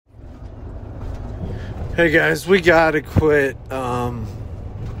Hey guys, we gotta quit,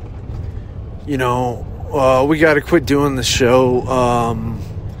 we gotta quit doing the show,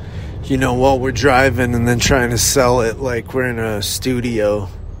 while we're driving and then trying to sell it like we're in a studio.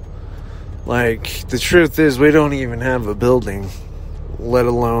 Like, the truth is, we don't even have a building, let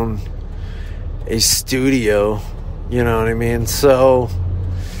alone a studio, you know what I mean? So,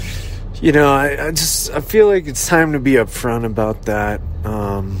 I feel like it's time to be upfront about that.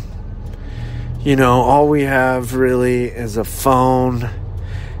 All we have really is a phone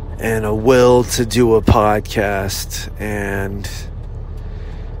and a will to do a podcast. And,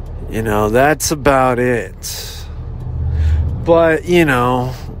 that's about it. But,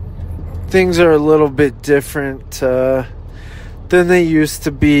 things are a little bit different than they used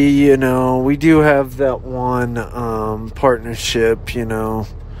to be. We do have that one partnership,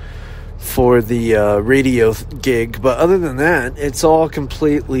 for the radio gig. But other than that, it's all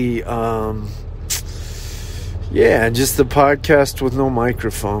completely... just the podcast with no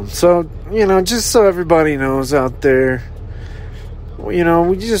microphone. So, just so everybody knows out there, we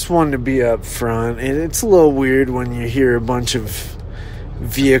just wanted to be up front. It's a little weird when you hear a bunch of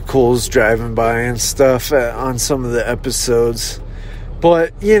vehicles driving by and stuff on some of the episodes.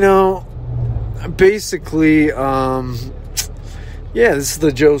 But, basically, this is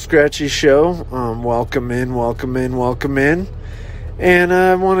the Joe Scratchy Show. Welcome in. And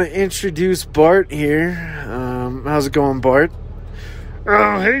I want to introduce Bart here. How's it going, Bart?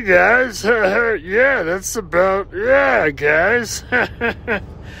 Oh, hey, guys. That's about... Yeah, guys.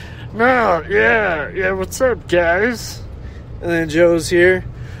 What's up, guys? And then Joe's here.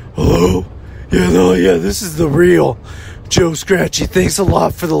 Hello? This is the real Joe Scratchy. Thanks a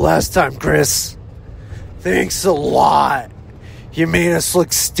lot for the last time, Chris. Thanks a lot. You made us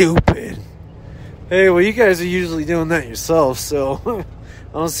look stupid. Hey, well, you guys are usually doing that yourself, so I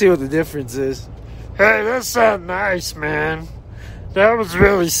don't see what the difference is. Hey, that's not nice, man. That was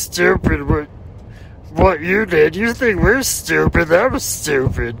really stupid, what you did. You think we're stupid? That was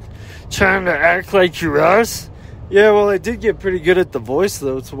stupid. Trying to act like you're us? Yeah, well, I did get pretty good at the voice,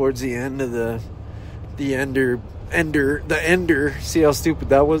 though, towards the end of the ender. See how stupid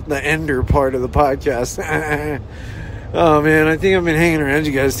that was? The ender part of the podcast. Oh, man, I think I've been hanging around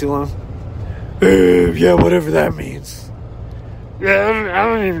you guys too long. Whatever that means. Yeah, I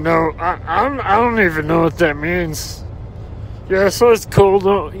don't even know. I don't even know what that means. Yeah, so it's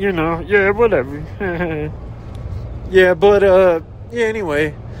cool, Yeah, whatever.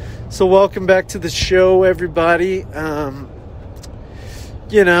 Anyway. So welcome back to the show, everybody. I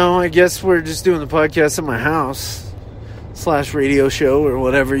guess we're just doing the podcast at my house / radio show or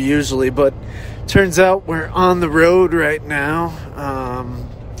whatever usually. But turns out we're on the road right now.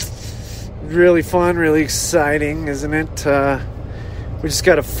 Really fun, really exciting, isn't it? We just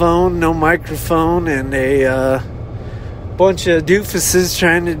got a phone, no microphone, and a bunch of doofuses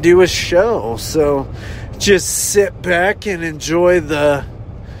trying to do a show. So just sit back and enjoy the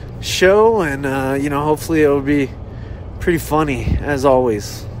show, and hopefully it'll be pretty funny as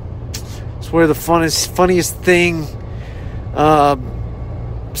always. It's where the funniest thing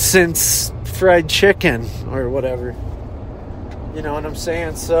since fried chicken or whatever. You know what I'm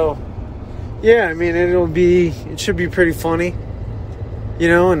saying? So yeah, I mean, it should be pretty funny,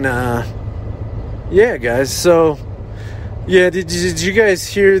 guys. So, did you guys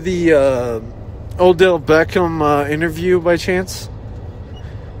hear the Odell Beckham interview by chance?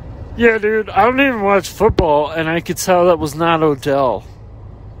 Yeah, dude, I don't even watch football, and I could tell that was not Odell.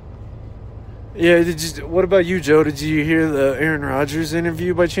 Yeah, what about you, Joe? Did you hear the Aaron Rodgers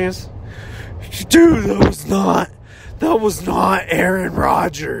interview by chance? Dude, that was not Aaron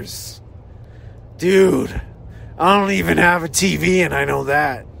Rodgers. Dude, I don't even have a TV, and I know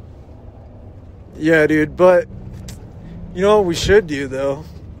that. Yeah, dude, but you know what we should do, though?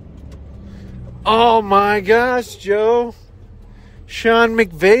 Oh, my gosh, Joe. Sean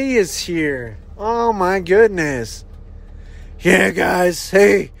McVay is here. Oh, my goodness. Yeah, guys,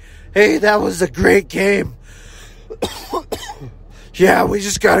 hey, that was a great game. Yeah, we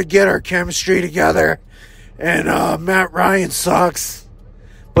just got to get our chemistry together. And Matt Ryan sucks.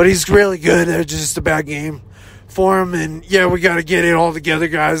 But he's really good. It's just a bad game for him. And, yeah, we got to get it all together,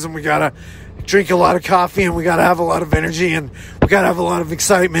 guys. And we got to drink a lot of coffee. And we got to have a lot of energy. And we got to have a lot of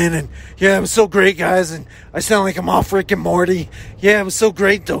excitement. And, yeah, it was so great, guys. And I sound like I'm off Rick and Morty. Yeah, it was so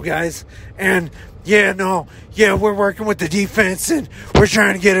great, though, guys. And, we're working with the defense. And we're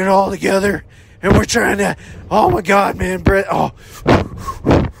trying to get it all together. And we're trying to, oh, my God, man. I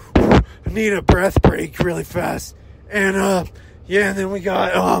need a breath break really fast. And, and then we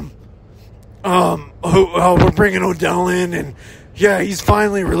got, we're bringing Odell in, and Yeah, he's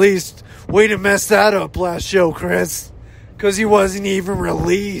finally released. Way to mess that up last show, Chris. Because he wasn't even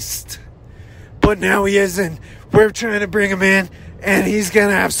released. But now he is, and we're trying to bring him in. And he's going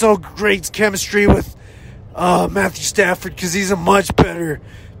to have so great chemistry with Matthew Stafford because he's a much better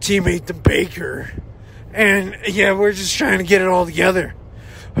teammate than Baker. And, yeah, we're just trying to get it all together.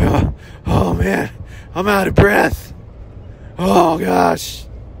 Oh, man. I'm out of breath. Oh, gosh.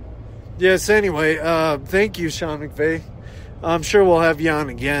 Yes, anyway, thank you, Sean McVay. I'm sure we'll have you on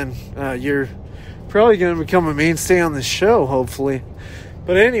again. You're probably going to become a mainstay on the show, hopefully.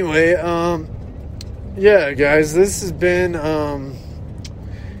 But anyway, yeah, guys, this has been,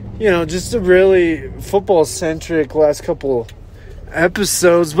 just a really football-centric last couple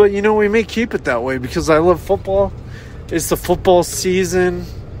episodes. But, we may keep it that way because I love football. It's the football season.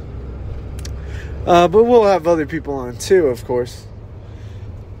 But we'll have other people on, too, of course.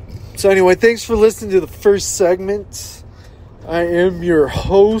 So, anyway, thanks for listening to the first segment. I am your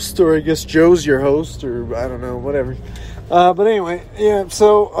host, or I guess Joe's your host, or I don't know, whatever. But anyway, yeah,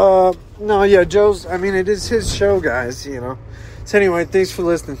 so, Joe's, it is his show, guys, So anyway, thanks for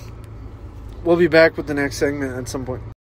listening. We'll be back with the next segment at some point.